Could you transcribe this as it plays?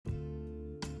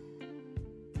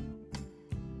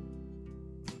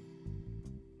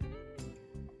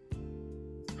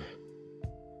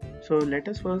So let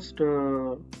us first,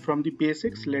 from the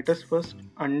basics, let us first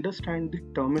understand the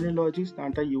terminologies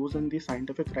that are used in the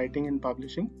scientific writing and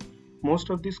publishing. Most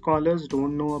of the scholars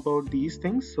don't know about these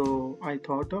things, so I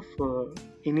thought of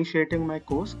initiating my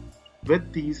course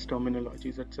with these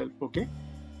terminologies itself. Okay,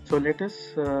 so let us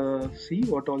see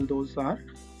what all those are.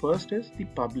 First is the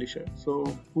publisher. So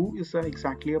who is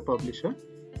exactly a publisher?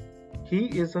 He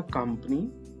is a company.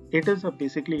 It is a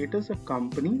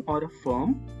company or a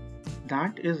firm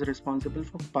that is responsible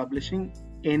for publishing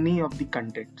any of the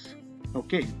contents.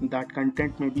 Okay, that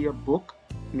content may be a book,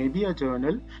 maybe a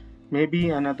journal, maybe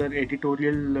another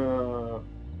editorial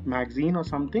magazine or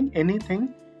something.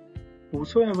 Anything,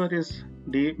 whosoever is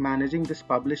managing this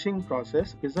publishing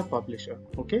process is a publisher.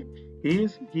 Okay,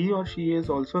 he or she is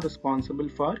also responsible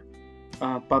for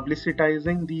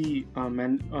publicitizing the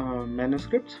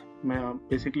manuscripts,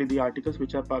 basically the articles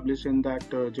which are published in that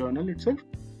journal itself.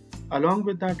 Along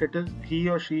with that, it is he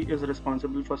or she is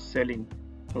responsible for selling.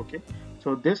 Okay,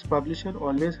 so this publisher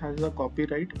always has a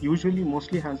copyright, usually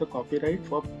mostly has a copyright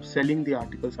for selling the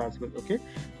articles as well. Okay,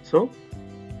 so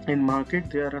in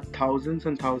market there are thousands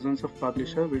and thousands of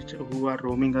publishers who are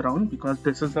roaming around, because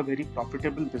this is a very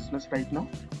profitable business right now.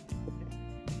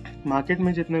 Market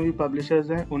में जितने भी publishers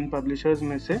हैं, उन publishers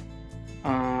में से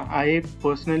I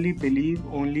personally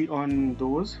believe only on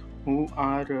those who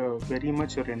are very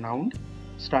much renowned,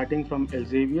 starting from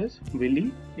Elsevier's,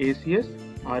 Wiley, ACS,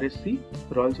 RSC,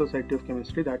 Royal Society of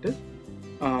Chemistry, that is,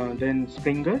 then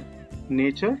Springer,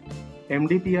 Nature,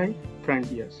 MDPI,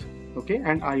 Frontiers, okay,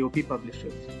 and IOP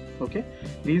publishers. Okay,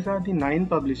 these are the 9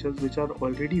 publishers which are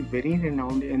already very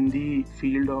renowned in the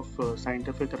field of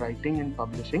scientific writing and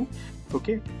publishing.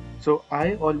 Okay, so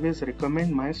I always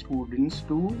recommend my students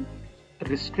to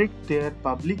restrict their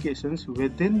publications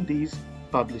within these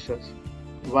publishers.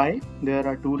 Why? There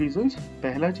are 2 reasons.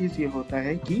 पहला चीज ये होता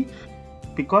है कि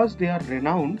because they are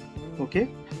renowned, okay,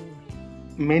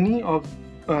 many of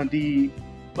the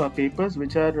papers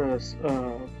which are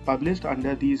published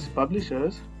under these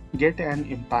publishers get an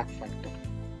impact factor.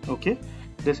 Okay,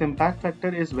 this impact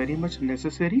factor is very much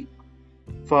necessary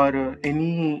for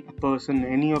any person,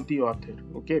 any of the author.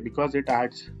 Okay, because it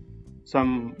adds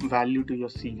some value to your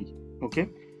CV. Okay,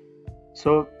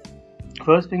 so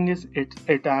first thing is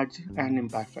it adds an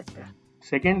impact factor.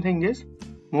 Second thing is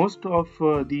most of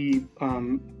the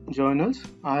journals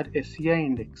are SCI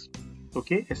indexed.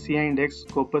 Okay, SCI indexed,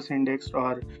 Scopus indexed,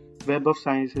 or Web of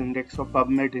Science index, or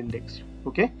PubMed indexed.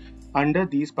 Okay, under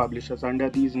these publishers, under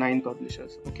these 9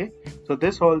 publishers. Okay, so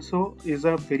this also is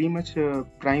a very much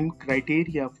prime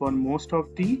criteria for most of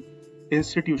the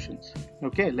institutions.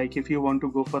 Okay, like if you want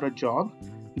to go for a job,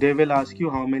 they will ask you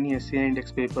how many SCI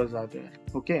index papers are there.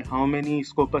 Okay, how many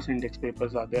Scopus index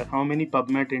papers are there, how many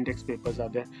PubMed index papers are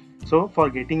there. So for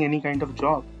getting any kind of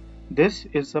job, this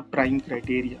is a prime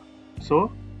criteria.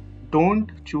 So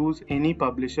don't choose any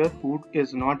publisher who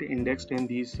is not indexed in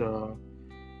these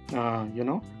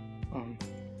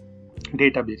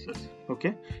databases.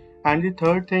 Okay, and the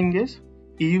third thing is,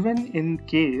 even in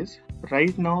case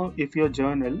right now if your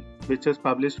journal which is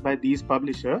published by these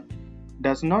publisher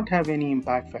does not have any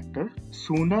impact factor,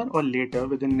 sooner or later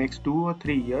within next 2 or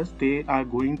 3 years they are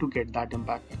going to get that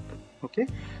impact factor. Okay,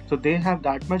 so they have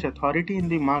that much authority in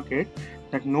the market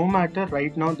that no matter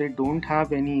right now they don't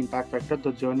have any impact factor,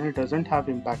 the journal doesn't have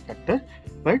impact factor,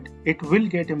 but it will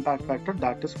get impact factor,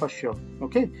 that is for sure.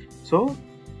 Okay, so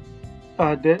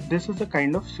this is a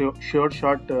kind of sure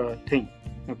shot thing.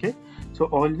 Okay, so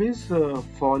always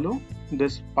follow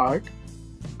this part.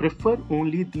 Prefer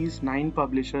only these 9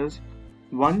 publishers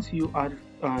once you are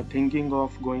thinking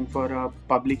of going for a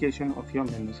publication of your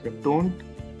manuscript. Don't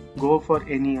go for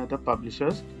any other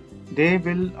publishers. They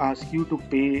will ask you to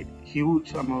pay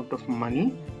huge amount of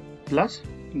money, plus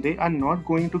they are not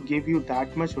going to give you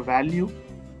that much value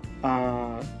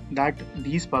that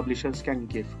these publishers can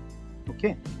give.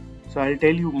 Okay, so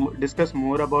I'll discuss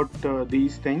more about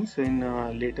these things in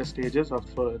later stages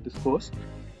of this course,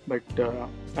 but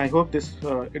I hope this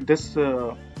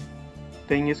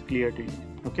thing is clear to you.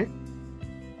 Okay.